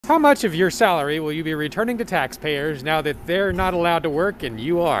How much of your salary will you be returning to taxpayers now that they're not allowed to work and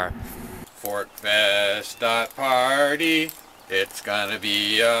you are? Forkfest.party. It's gonna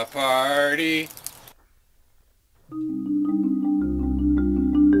be a party.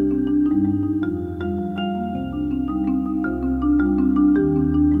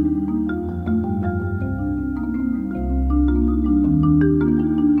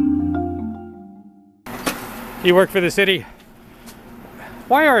 You work for the city.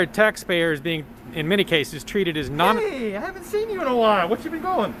 Why are taxpayers being, in many cases, treated as Hey, I haven't seen you in a while. What you been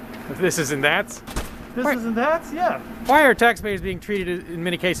going? This isn't that. This isn't that? Yeah. Why are taxpayers being treated, in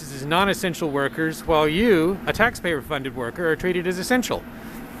many cases, as non-essential workers, while you, a taxpayer-funded worker, are treated as essential?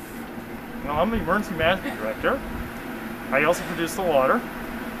 Well, I'm the emergency management director. I also produce the water.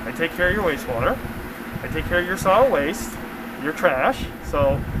 I take care of your wastewater. I take care of your solid waste, your trash.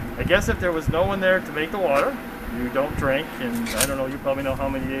 So I guess if there was no one there to make the water, you don't drink, and I don't know, you probably know how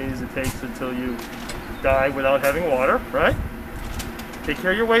many days it takes until you die without having water, right? Take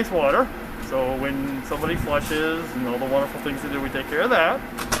care of your wastewater. So when somebody flushes and all the wonderful things they do, we take care of that.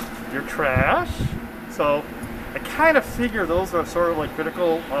 Your trash. So I kind of figure those are sort of like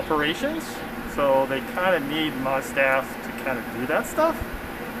critical operations. So they kind of need my staff to kind of do that stuff.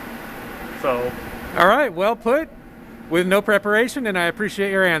 So. All right, well put, with no preparation, and I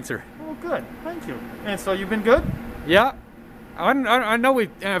appreciate your answer. Oh, good. Thank you. And so you've been good? Yeah. I know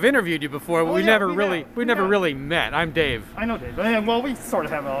I've interviewed you before, but we never really met. I'm Dave. I know Dave. Well, we sort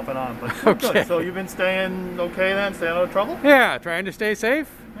of have it off and on, but okay. Good. So you've been staying okay then, staying out of trouble? Yeah, trying to stay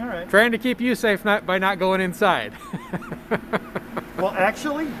safe. All right. Trying to keep you safe by not going inside. Well,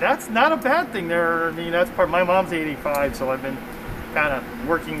 actually, that's not a bad thing there. I mean, that's part. My mom's 85, so I've been kind of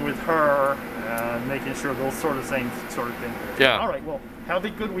working with her, making sure those sort of things. Yeah. All right. Well, have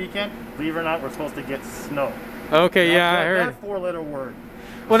a good weekend. Believe it or not, we're supposed to get snow. Okay, yeah, I heard. That four-letter word.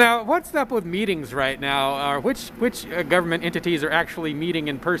 Well, now, what's up with meetings right now? Which government entities are actually meeting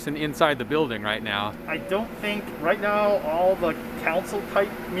in person inside the building right now? I don't think, right now, all the council-type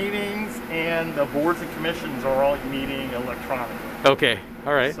meetings and the boards and commissions are all meeting electronically. Okay,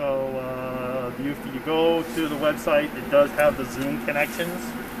 all right. So if you go to the website, it does have the Zoom connections.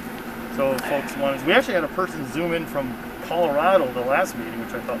 So if folks want, we actually had a person Zoom in from Colorado the last meeting,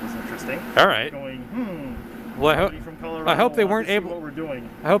 which I thought was interesting. All right. Going, well, I hope they weren't able. What we're doing.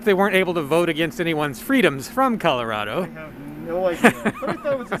 I hope they weren't able to vote against anyone's freedoms from Colorado. I have no idea, but I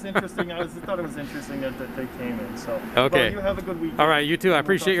thought it was just interesting. I thought it was interesting that they came in. So okay. Well, you have a good weekend. All right, you too. I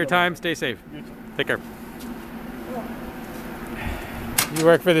appreciate your time. Stay safe. You too. Take care. You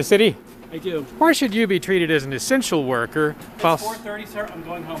work for the city? I do. Why should you be treated as an essential worker? It's 4:30, sir. I'm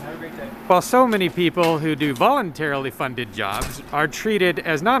going home. Have a great day. While so many people who do voluntarily funded jobs are treated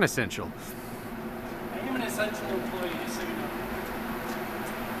as non-essential. I am an essential employee, so you know.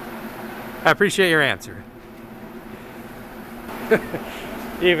 I appreciate your answer.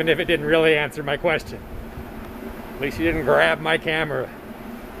 Even if it didn't really answer my question. At least you didn't grab my camera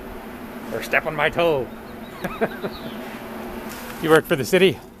or step on my toe. You work for the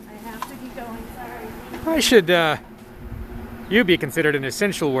city? I have to keep going, sorry. Why should you be considered an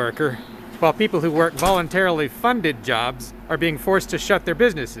essential worker while people who work voluntarily funded jobs are being forced to shut their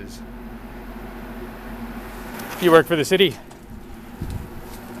businesses? You work for the city?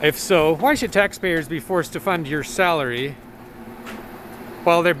 If so, why should taxpayers be forced to fund your salary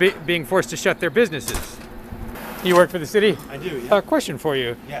while they're being forced to shut their businesses? You work for the city? I do, yeah. A question for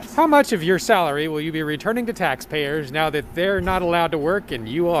you. Yes. How much of your salary will you be returning to taxpayers now that they're not allowed to work and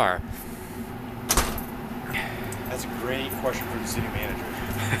you are? That's a great question for the city manager.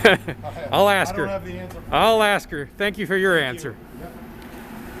 I'll ask her. I don't have the answer. I'll ask her. Thank you for your answer.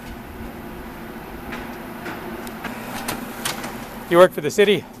 You work for the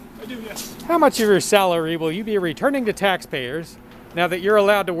city? I do, yes. How much of your salary will you be returning to taxpayers now that you're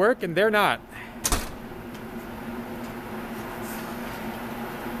allowed to work and they're not?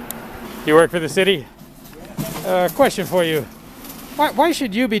 You work for the city? Question for you. Why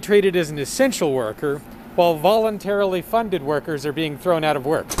should you be treated as an essential worker while voluntarily funded workers are being thrown out of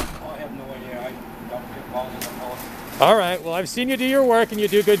work? Oh, I have no idea. I don't get involved in the policy. All right, well, I've seen you do your work and you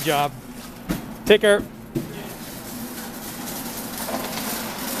do a good job. Take care.